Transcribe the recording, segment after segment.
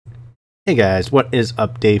Hey guys, what is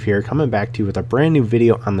up? Dave here, coming back to you with a brand new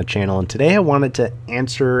video on the channel, and today I wanted to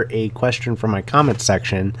answer a question from my comments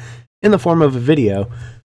section in the form of a video,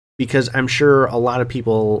 because I'm sure a lot of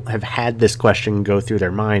people have had this question go through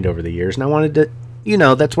their mind over the years, and I wanted to,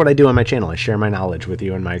 that's what I do on my channel. I share my knowledge with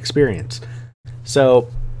you and my experience. So,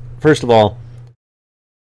 first of all,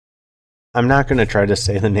 I'm not going to try to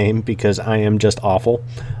say the name because I am just awful,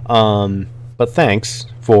 but thanks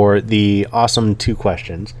for the awesome 2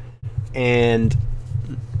 questions. And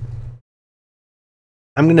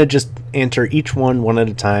I'm going to just answer each one at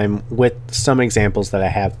a time with some examples that I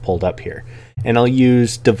have pulled up here. And I'll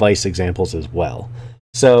use device examples as well.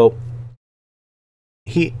 So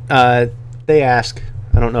they ask,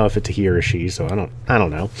 I don't know if it's a he or a she, so I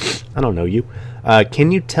don't know. I don't know you.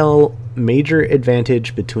 Can you tell major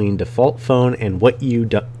advantage between default phone and what you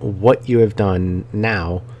have done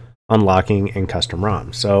now unlocking and custom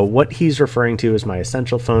ROM? So what he's referring to is my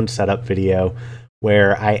essential phone setup video,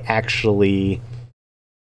 where I actually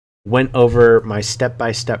went over my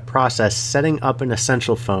step-by-step process setting up an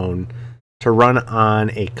essential phone to run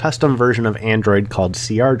on a custom version of Android called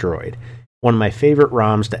Jarrod, one of my favorite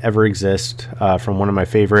ROMs to ever exist, from one of my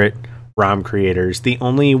favorite ROM creators. The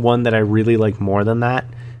only one that I really like more than that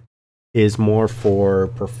is more for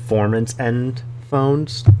performance end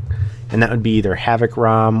phones, and that would be either Havoc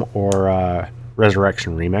ROM or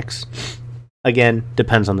Resurrection Remix. Again,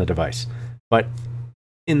 depends on the device. But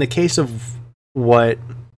in the case of what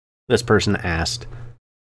this person asked,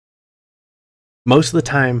 most of the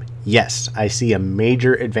time, yes, I see a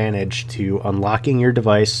major advantage to unlocking your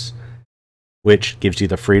device, which gives you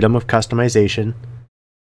the freedom of customization,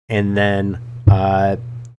 and then,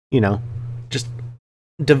 just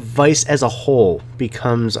device as a whole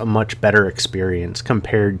becomes a much better experience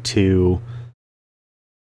compared to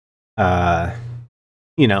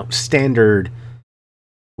standard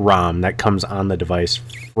ROM that comes on the device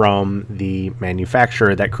from the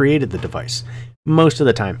manufacturer that created the device most of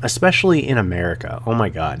the time, especially in America. Oh my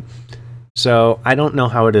god. So I don't know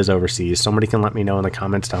how it is overseas. Somebody can let me know in the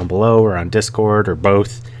comments down below or on Discord or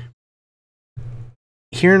both.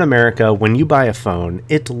 Here in America, when you buy a phone,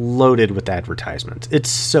 it's loaded with advertisements. It's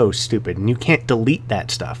so stupid, and you can't delete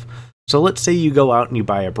that stuff. So let's say you go out and you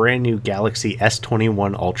buy a brand new Galaxy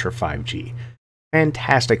S21 Ultra 5G.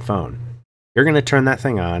 Fantastic phone. You're going to turn that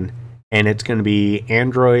thing on, and it's going to be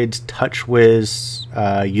Android's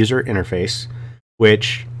TouchWiz user interface,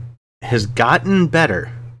 which has gotten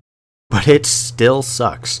better, but it still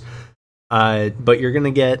sucks. But you're going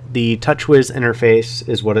to get the TouchWiz interface,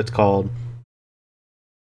 is what it's called.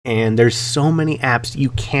 And there's so many apps you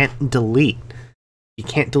can't delete. You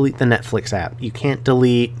can't delete the Netflix app. You can't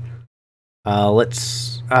delete... I'll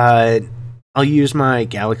use my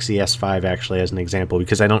Galaxy S5 actually as an example,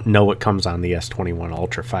 because I don't know what comes on the S21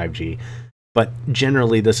 Ultra 5G. But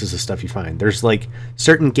generally, this is the stuff you find. There's like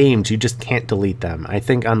certain games, you just can't delete them. I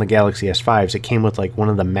think on the Galaxy S5s, it came with like one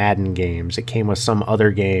of the Madden games. It came with some other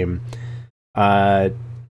game.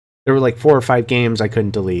 There were like 4 or 5 games I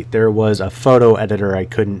couldn't delete. There was a photo editor I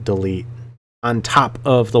couldn't delete on top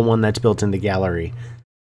of the one that's built into Gallery.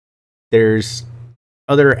 There's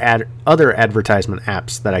other advertisement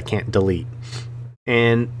apps that I can't delete.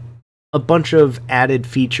 And a bunch of added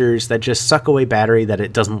features that just suck away battery that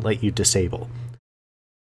it doesn't let you disable.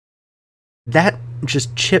 That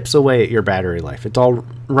just chips away at your battery life. It's all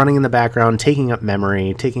running in the background, taking up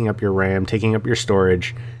memory, taking up your RAM, taking up your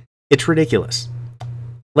storage. It's ridiculous.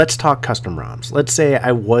 Let's talk custom ROMs. Let's say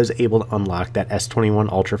I was able to unlock that S21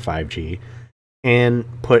 Ultra 5G and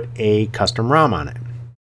put a custom ROM on it.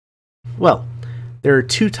 Well, there are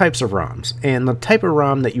 2 types of ROMs, and the type of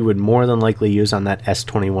ROM that you would more than likely use on that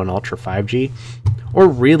S21 Ultra 5G, or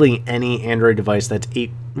really any Android device that's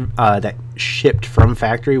that shipped from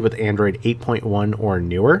factory with Android 8.1 or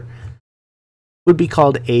newer, would be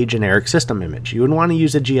called a generic system image. You would want to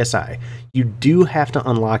use a GSI. You do have to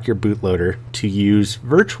unlock your bootloader to use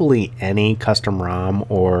virtually any custom ROM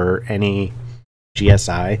or any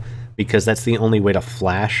GSI, because that's the only way to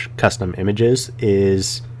flash custom images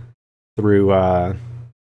is through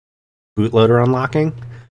bootloader unlocking.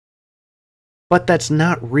 But that's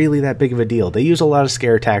not really that big of a deal. They use a lot of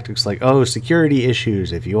scare tactics like, oh, security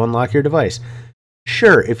issues if you unlock your device.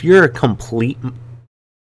 Sure, if you're a complete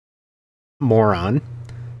moron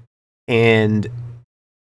and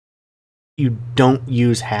you don't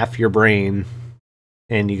use half your brain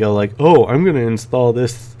and you go like, oh, I'm going to install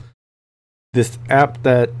this app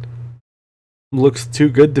that looks too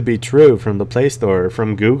good to be true from the Play Store or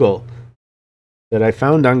from Google that I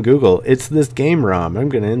found on Google. It's this game ROM. I'm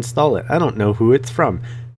going to install it. I don't know who it's from.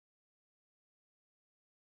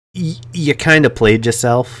 you kind of played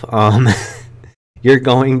yourself. You're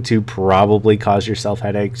going to probably cause yourself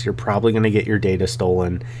headaches. You're probably going to get your data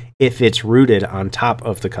stolen if it's rooted on top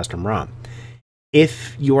of the custom ROM.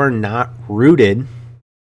 If you are not rooted,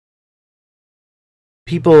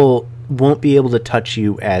 people won't be able to touch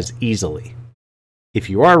you as easily.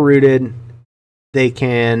 If you are rooted, they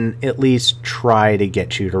can at least try to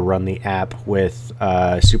get you to run the app with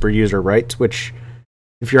super user rights, which,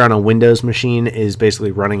 if you're on a Windows machine, is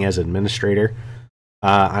basically running as administrator.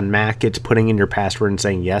 On Mac, it's putting in your password and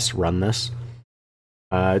saying, yes, run this.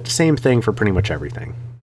 Same thing for pretty much everything.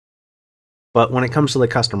 But when it comes to the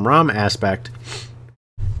custom ROM aspect,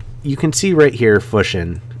 you can see right here,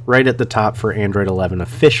 Fushin, right at the top for Android 11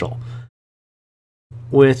 official,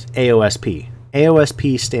 with AOSP.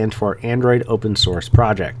 AOSP stands for Android Open Source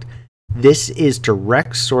Project. This is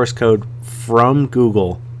direct source code from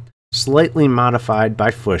Google, slightly modified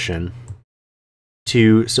by Fushin,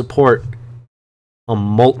 to support a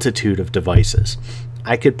multitude of devices.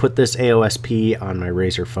 I could put this AOSP on my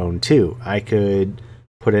Razer phone too. I could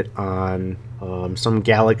put it on some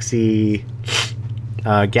Galaxy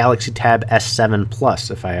Tab S7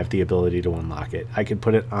 Plus if I have the ability to unlock it. I could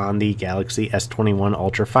put it on the Galaxy S21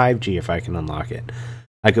 Ultra 5G if I can unlock it.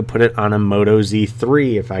 I could put it on a Moto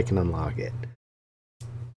Z3 if I can unlock it.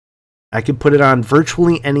 I could put it on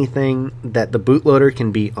virtually anything that the bootloader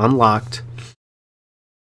can be unlocked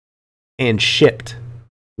and shipped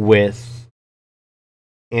with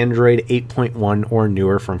Android 8.1 or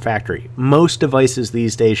newer from factory. Most devices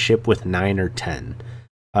these days ship with 9 or 10,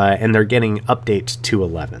 and they're getting updates to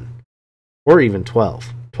 11 or even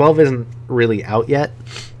 12. 12 isn't really out yet.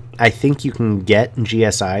 I think you can get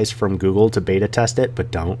GSIs from Google to beta test it,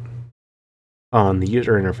 but don't. Oh, and the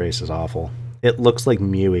user interface is awful. It looks like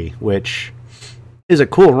MIUI, which is a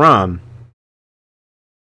cool ROM,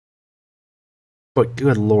 but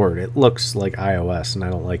good lord, it looks like iOS, and I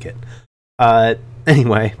don't like it.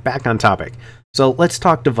 Anyway, back on topic. So let's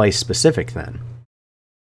talk device specific then.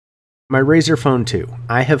 My Razer Phone 2.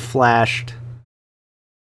 I have flashed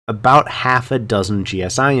about half a dozen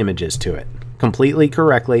GSI images to it, completely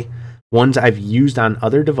correctly. Ones I've used on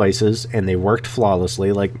other devices, and they worked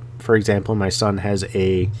flawlessly. Like, for example, my son has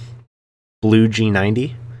a blue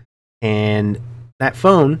G90, and that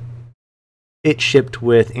phone, it shipped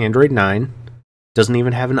with Android 9, doesn't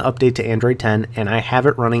even have an update to Android 10, and I have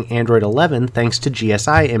it running Android 11 thanks to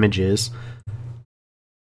GSI images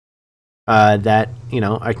that,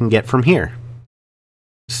 I can get from here.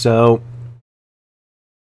 So,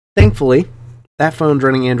 thankfully, that phone's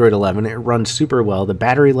running Android 11. It runs super well. The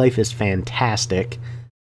battery life is fantastic,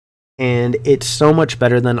 and it's so much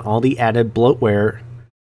better than all the added bloatware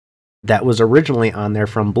that was originally on there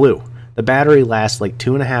from Blue. The battery lasts like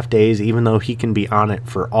 2.5 days, even though he can be on it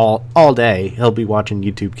for all day. He'll be watching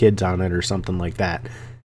YouTube Kids on it or something like that.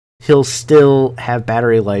 He'll still have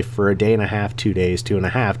battery life for a day and a half, 2 days,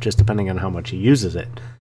 2.5, just depending on how much he uses it.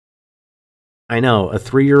 I know, a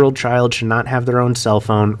 3-year-old child should not have their own cell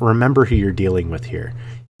phone. Remember who you're dealing with here.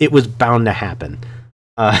 It was bound to happen.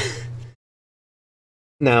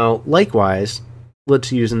 Now, likewise,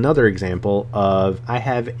 let's use another example of, I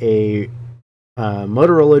have a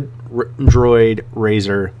Motorola Droid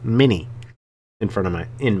Razer Mini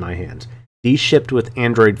in my hands. These shipped with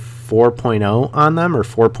Android 4.0 on them, or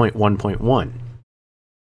 4.1.1.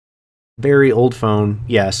 Very old phone,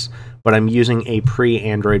 yes, but I'm using a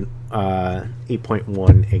pre-Android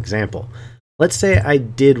 8.1 example. Let's say I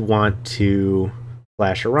did want to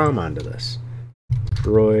flash a ROM onto this.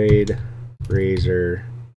 Droid Razer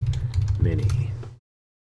Mini.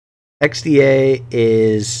 XDA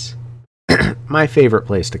is my favorite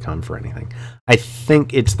place to come for anything. I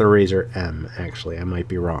think it's the Razer M, actually. I might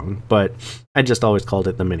be wrong, but I just always called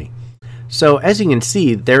it the Mini. So as you can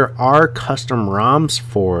see, there are custom ROMs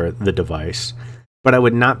for the device, but I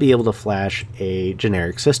would not be able to flash a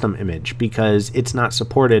generic system image because it's not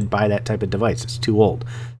supported by that type of device. It's too old.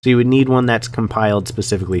 So you would need one that's compiled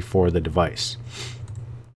specifically for the device.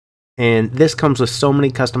 And this comes with so many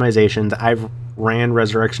customizations. I've ran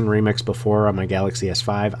Resurrection Remix before on my Galaxy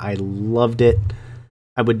S5. I loved it.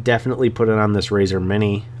 I would definitely put it on this Razer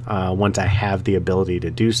Mini once I have the ability to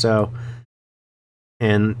do so.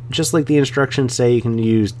 And just like the instructions say, you can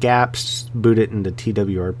use GApps, boot it into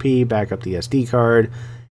TWRP, back up the SD card,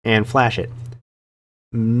 and flash it.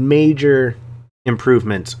 Major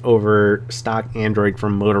improvements over stock Android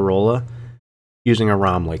from Motorola using a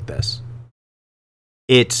ROM like this.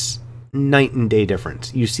 It's night and day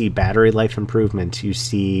difference. You see battery life improvements. You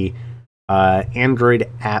see Android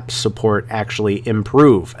app support actually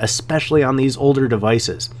improve, especially on these older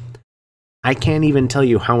devices. I can't even tell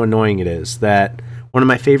you how annoying it is that One of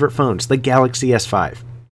my favorite phones, the Galaxy S5.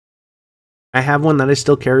 I have one that I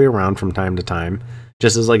still carry around from time to time,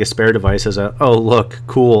 just as like a spare device, as a, oh look,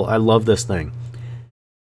 cool, I love this thing.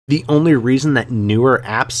 The only reason that newer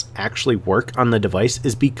apps actually work on the device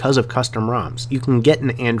is because of custom ROMs. You can get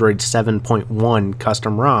an Android 7.1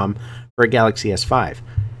 custom ROM for a Galaxy S5.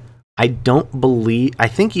 I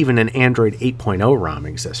think even an Android 8.0 ROM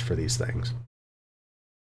exists for these things.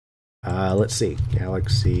 Let's see,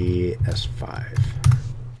 Galaxy S5.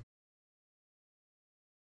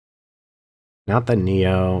 Not the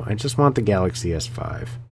Neo, I just want the Galaxy S5.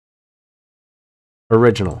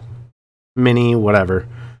 Original. Mini, whatever.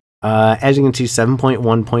 As you can see,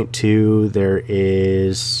 7.1.2, there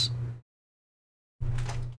is...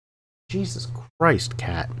 Jesus Christ,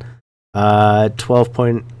 cat.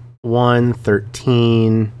 12.1,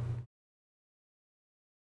 13.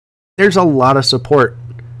 There's a lot of support.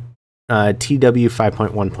 TW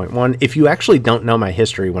 5.1.1. If you actually don't know my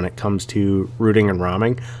history when it comes to rooting and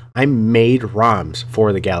ROMing, I made ROMs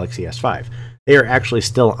for the Galaxy S5. They are actually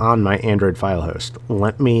still on my Android file host.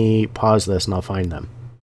 Let me pause this and I'll find them.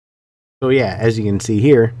 So yeah, as you can see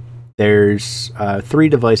here, there's 3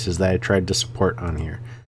 devices that I tried to support on here.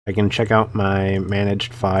 I can check out my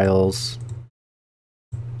managed files.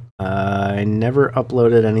 I never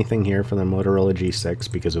uploaded anything here for the Motorola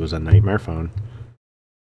G6 because it was a nightmare phone.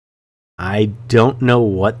 I don't know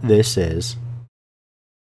what this is.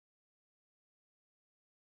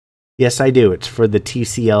 Yes, I do. It's for the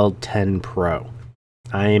TCL 10 Pro.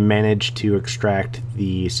 I managed to extract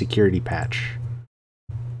the security patch.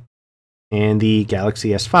 And the Galaxy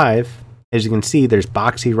S5, as you can see, there's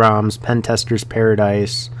Boxy ROMs, Pen Tester's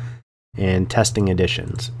Paradise, and testing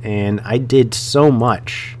editions. And I did so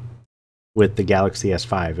much with the Galaxy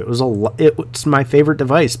S5. It's my favorite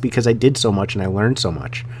device because I did so much and I learned so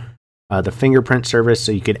much. The fingerprint service,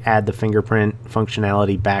 so you could add the fingerprint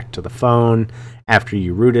functionality back to the phone after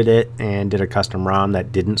you rooted it, and did a custom ROM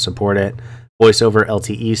that didn't support it. Voice over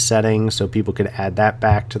LTE settings, so people could add that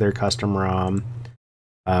back to their custom ROM.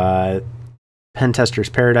 Pen Tester's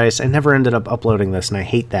Paradise. I never ended up uploading this, and I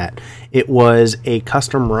hate that. It was a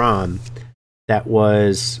custom ROM that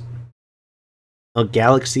was a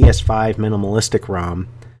Galaxy S5 minimalistic ROM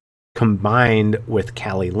combined with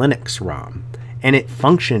Kali Linux ROM. And it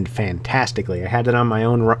functioned fantastically. I had it on my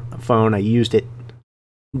own phone. I used it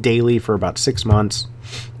daily for about 6 months.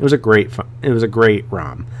 It was a great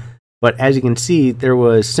ROM. But as you can see, there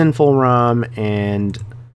was Sinful ROM, and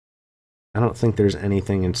I don't think there's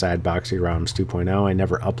anything inside Boxy ROMs 2.0. I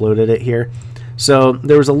never uploaded it here. So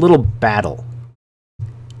there was a little battle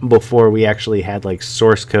before we actually had like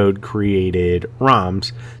source code created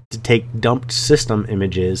ROMs to take dumped system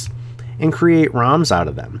images and create ROMs out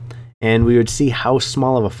of them. And we would see how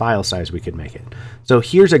small of a file size we could make it. So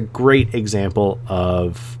here's a great example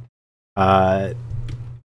of ROM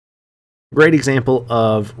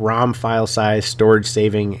file size, storage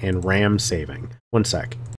saving, and RAM saving. One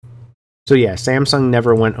sec. So yeah, Samsung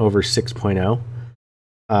never went over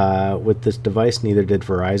 6.0 with this device, neither did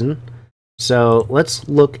Verizon. So let's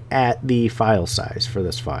look at the file size for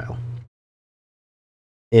this file.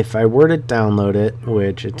 If I were to download it,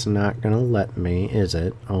 which it's not going to let me, is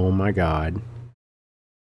it? Oh my god.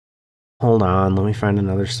 Hold on, let me find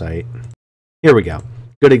another site. Here we go.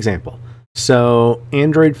 Good example. So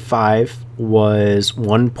Android 5 was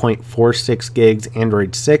 1.46 gigs,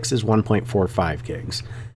 Android 6 is 1.45 gigs.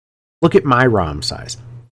 Look at my ROM size,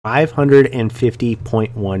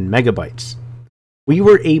 550.1 megabytes. We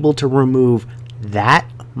were able to remove that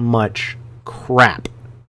much crap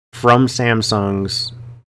from Samsung's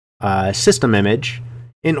system image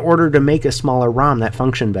in order to make a smaller ROM that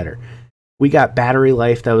functioned better. We got battery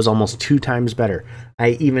life that was almost 2 times better. I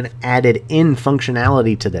even added in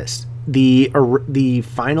functionality to this. The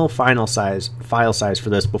final file size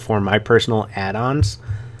for this before my personal add-ons.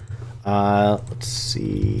 Let's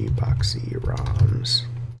see, Boxy ROMs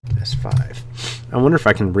S5. I wonder if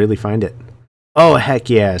I can really find it. Oh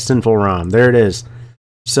heck yeah, Sinful ROM. There it is.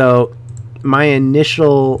 So my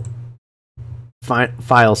initial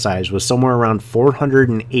file size was somewhere around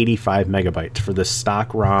 485 megabytes for the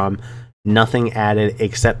stock ROM, nothing added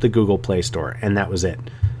except the Google Play Store, and that was it.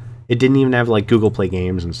 It didn't even have like Google Play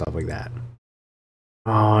games and stuff like that.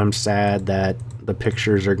 Oh, I'm sad that the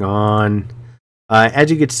pictures are gone. As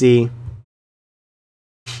you could see,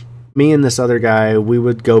 me and this other guy, we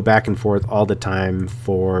would go back and forth all the time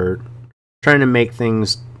for trying to make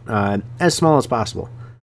things as small as possible.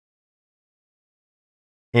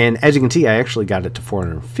 And as you can see, I actually got it to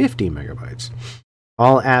 450 megabytes.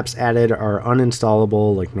 All apps added are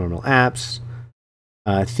uninstallable like normal apps.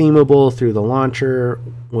 Themable through the launcher.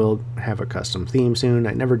 We'll have a custom theme soon.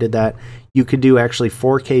 I never did that. You could do actually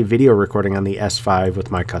 4K video recording on the S5 with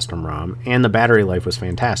my custom ROM, and the battery life was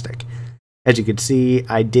fantastic. As you could see,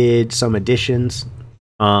 I did some additions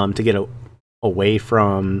to get away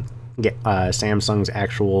from Samsung's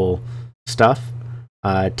actual stuff.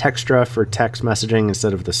 Textra for text messaging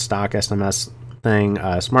instead of the stock SMS thing.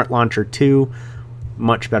 Smart Launcher 2,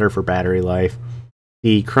 much better for battery life.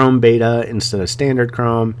 The Chrome beta instead of standard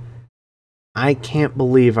Chrome. I can't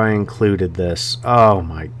believe I included this. Oh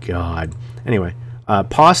my god. Anyway,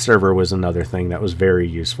 Pause Server was another thing that was very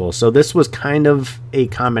useful. So this was kind of a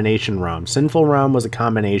combination ROM. Sinful ROM was a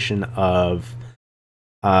combination of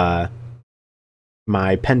my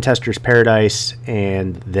Pentester's Paradise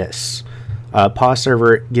and this. Pause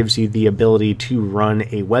Server gives you the ability to run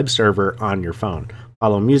a web server on your phone.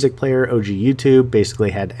 Follow Music Player, OG YouTube, basically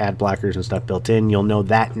had ad blockers and stuff built in. You'll know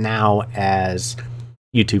that now as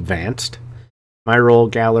YouTube Vanced. My Roll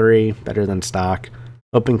Gallery, better than stock.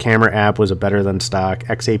 Open Camera app was a better than stock.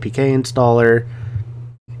 XAPK installer.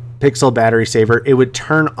 Pixel battery saver. It would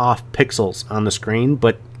turn off pixels on the screen,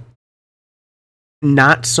 but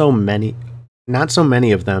not so many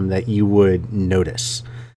of them that you would notice.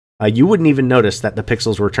 You wouldn't even notice that the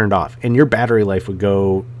pixels were turned off, and your battery life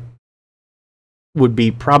would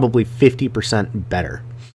be probably 50% better.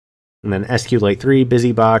 And then SQLite 3,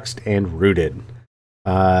 BusyBoxed, and Rooted.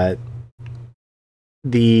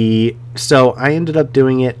 So I ended up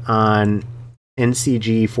doing it on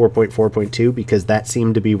NCG 4.4.2 because that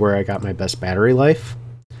seemed to be where I got my best battery life.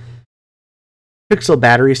 Pixel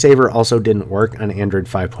battery saver also didn't work on Android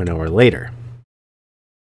 5.0 or later.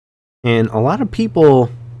 And a lot of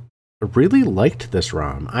people really liked this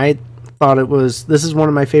ROM. I thought this is one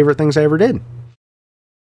of my favorite things I ever did.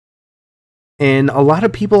 And a lot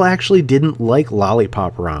of people actually didn't like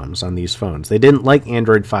Lollipop ROMs on these phones. They didn't like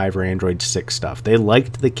Android 5 or Android 6 stuff. They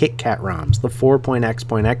liked the KitKat ROMs, the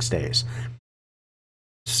 4.x.x days.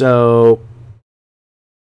 So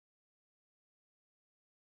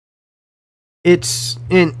there's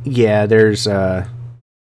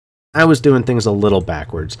I was doing things a little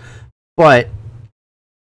backwards, but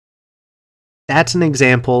that's an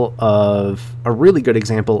example of a really good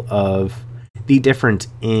example of the difference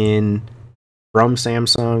in from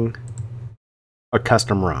Samsung a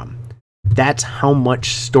custom ROM. That's how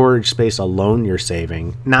much storage space alone you're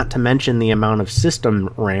saving, not to mention the amount of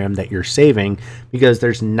system RAM that you're saving because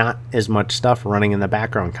there's not as much stuff running in the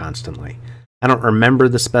background constantly. I don't remember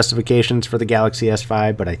the specifications for the Galaxy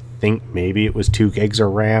S5, but I think maybe it was 2 gigs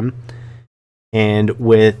of RAM. And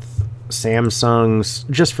with Samsung's,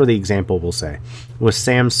 just for the example we'll say, with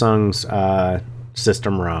Samsung's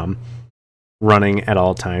system ROM running at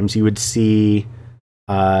all times, you would see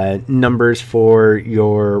numbers for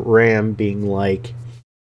your RAM being like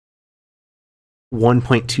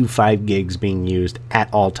 1.25 gigs being used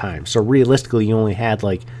at all times. So realistically, you only had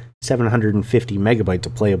like 750 megabytes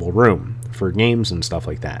of playable room for games and stuff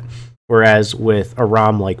like that. Whereas with a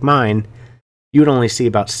ROM like mine, you would only see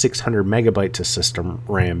about 600 megabytes of system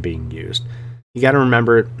RAM being used. You got to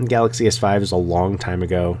remember, Galaxy S5 is a long time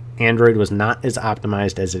ago. Android was not as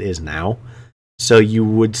optimized as it is now. So you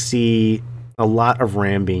would see a lot of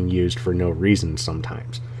RAM being used for no reason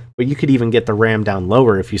sometimes. But you could even get the RAM down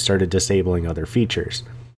lower if you started disabling other features.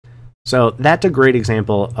 So that's a great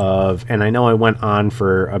example of, and I know I went on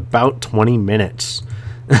for about 20 minutes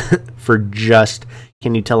for just,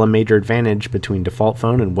 can you tell a major advantage between default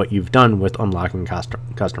phone and what you've done with unlocking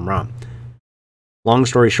custom ROM? Long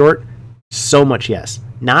story short, so much yes.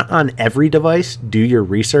 Not on every device, do your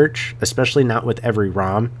research, especially not with every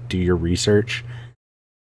ROM, do your research.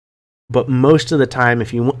 But most of the time,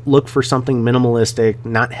 if you look for something minimalistic,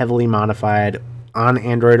 not heavily modified, on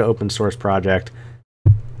Android open source project,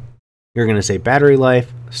 you're going to say battery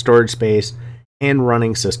life, storage space, and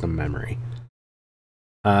running system memory.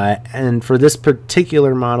 And for this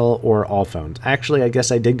particular model or all phones, actually, I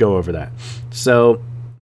guess I did go over that. So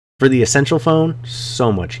for the essential phone,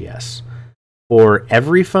 so much yes. For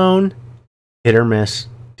every phone, hit or miss,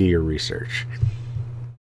 do your research.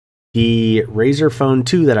 The Razer Phone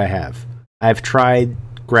 2 that I have, I've tried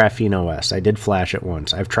Graphene OS. I did flash it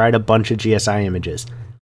once. I've tried a bunch of GSI images.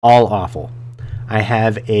 All awful. I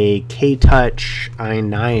have a K-Touch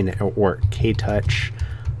i9 at work. K-Touch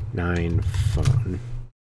 9 phone.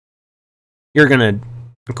 You're going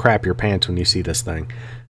to crap your pants when you see this thing.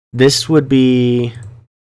 This would be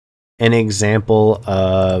an example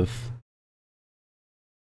of...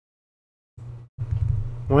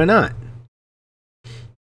 Why not?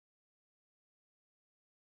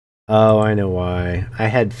 Oh, I know why. I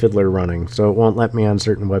had Fiddler running, so it won't let me on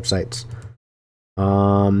certain websites.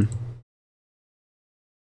 There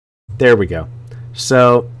we go.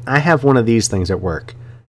 So I have one of these things at work.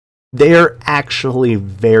 They're actually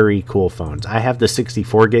very cool phones. I have the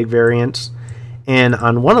 64 gig variants, and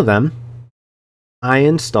on one of them, I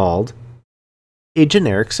installed a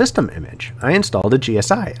generic system image. I installed a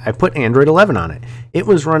GSI. I put Android 11 on it. It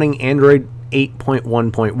was running Android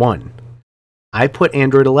 8.1.1. I put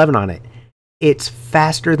Android 11 on it. It's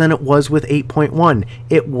faster than it was with 8.1.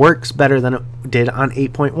 It works better than it did on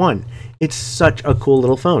 8.1. It's such a cool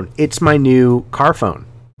little phone. It's my new car phone,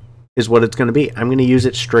 is what it's going to be. I'm going to use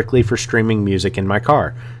it strictly for streaming music in my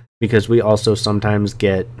car, because we also sometimes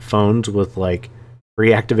get phones with like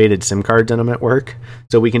reactivated SIM cards in them at work.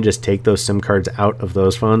 So we can just take those SIM cards out of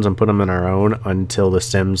those phones and put them in our own until the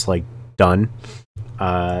SIM's like done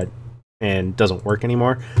and doesn't work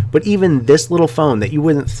anymore. But even this little phone that you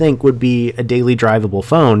wouldn't think would be a daily drivable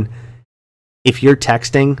phone, if you're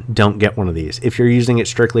texting, don't get one of these. If you're using it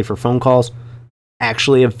strictly for phone calls,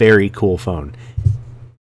 actually a very cool phone.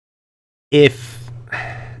 If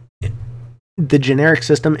the generic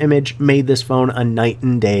system image made this phone a night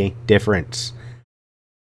and day difference.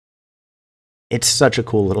 It's such a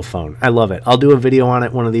cool little phone. I love it. I'll do a video on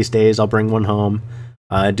it one of these days. I'll bring one home,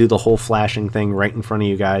 do the whole flashing thing right in front of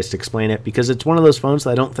you guys to explain it, because it's one of those phones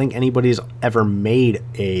that I don't think anybody's ever made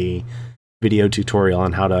a video tutorial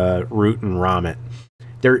on how to root and ROM it.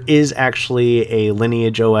 There is actually a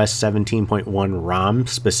Lineage OS 17.1 ROM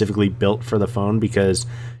specifically built for the phone, because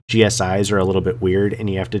GSIs are a little bit weird and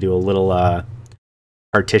you have to do a little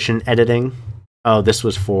partition editing. Oh, this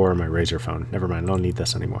was for my Razer phone. Never mind, I don't need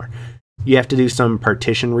this anymore. You have to do some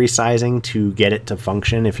partition resizing to get it to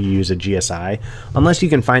function if you use a GSI, unless you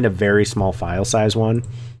can find a very small file size one.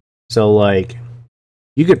 So like,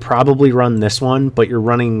 you could probably run this one, but you're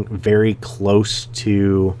running very close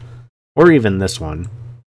to, or even this one.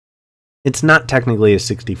 It's not technically a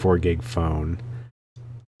 64 gig phone.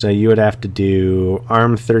 So you would have to do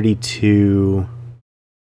ARM32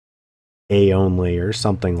 A only or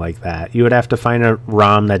something like that. You would have to find a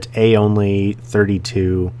ROM that's A only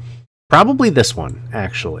 32. Probably this one,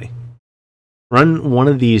 actually. Run one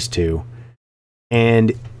of these two.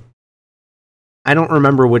 And I don't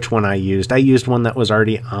remember which one I used. I used one that was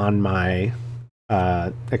already on my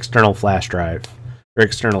external flash drive, or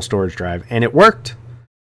external storage drive, and it worked.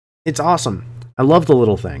 It's awesome. I love the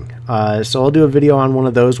little thing. So I'll do a video on one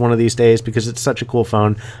of those one of these days, because it's such a cool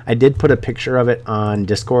phone. I did put a picture of it on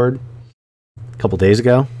Discord a couple days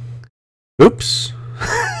ago. Oops.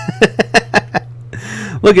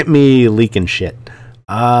 Look at me leaking shit.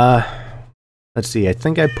 Let's see. I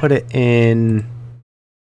think I put it in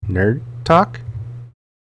Nerd Talk.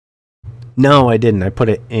 No, I didn't. I put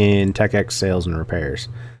it in TechX Sales and Repairs.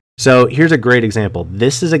 So here's a great example.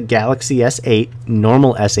 This is a Galaxy S8,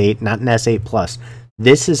 normal S8, not an S8 Plus.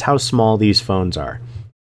 This is how small these phones are.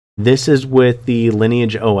 This is with the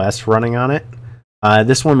Lineage OS running on it.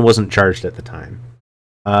 This one wasn't charged at the time.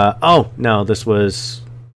 Oh, no, this was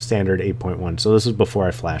standard 8.1, so this is before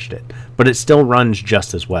I flashed it. But it still runs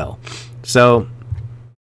just as well. So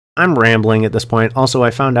I'm rambling at this point. Also, I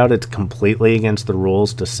found out it's completely against the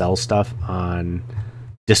rules to sell stuff on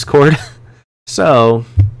Discord. So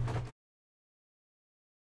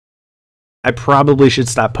I probably should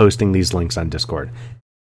stop posting these links on Discord.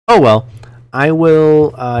 Oh well, I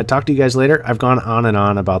will talk to you guys later. I've gone on and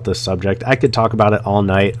on about this subject. I could talk about it all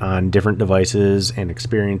night on different devices and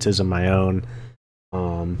experiences of my own.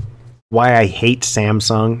 Why I hate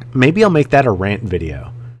Samsung. Maybe I'll make that a rant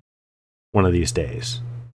video one of these days,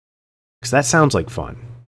 because that sounds like fun.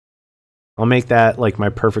 I'll make that like my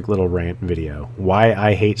perfect little rant video. Why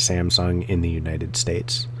I hate Samsung in the United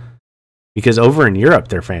States. Because over in Europe,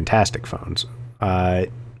 they're fantastic phones. And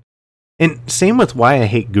same with why I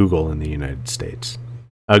hate Google in the United States.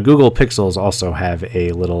 Google Pixels also have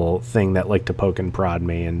a little thing that like to poke and prod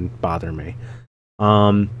me and bother me.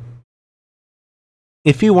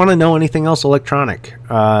 If you want to know anything else electronic,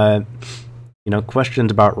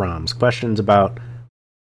 questions about ROMs, questions about,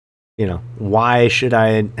 why should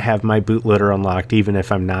I have my bootloader unlocked even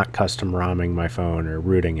if I'm not custom ROMing my phone or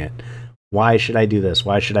rooting it? Why should I do this?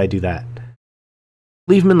 Why should I do that?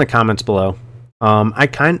 Leave them in the comments below. I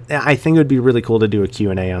think it would be really cool to do a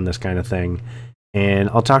Q&A on this kind of thing, and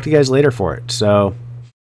I'll talk to you guys later for it. So,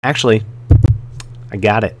 actually, I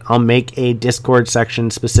got it. I'll make a Discord section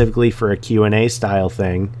specifically for a Q&A style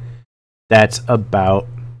thing that's about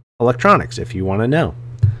electronics, if you want to know.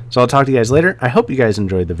 So I'll talk to you guys later. I hope you guys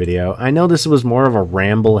enjoyed the video. I know this was more of a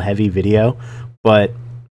ramble-heavy video, but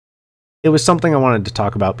it was something I wanted to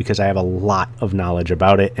talk about because I have a lot of knowledge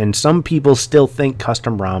about it, and some people still think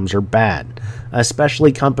custom ROMs are bad,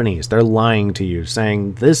 especially companies. They're lying to you,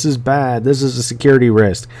 saying, this is bad, this is a security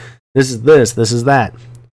risk, this is that.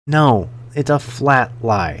 No, it's a flat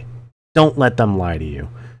lie. Don't let them lie to you.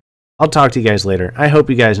 I'll talk to you guys later. I hope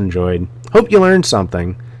you guys enjoyed. Hope you learned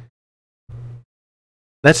something.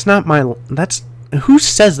 That's not my... Who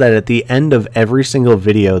says that at the end of every single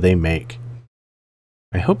video they make?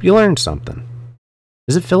 I hope you learned something.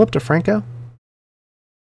 Is it Philip DeFranco?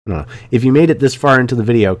 I don't know. If you made it this far into the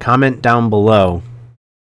video, comment down below.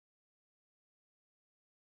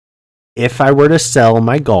 If I were to sell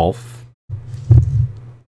my Golf,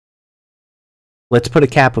 let's put a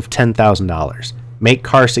cap of $10,000. Make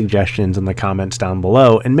car suggestions in the comments down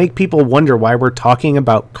below and make people wonder why we're talking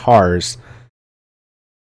about cars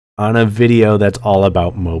on a video that's all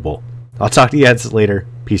about mobile. I'll talk to you guys later.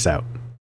 Peace out.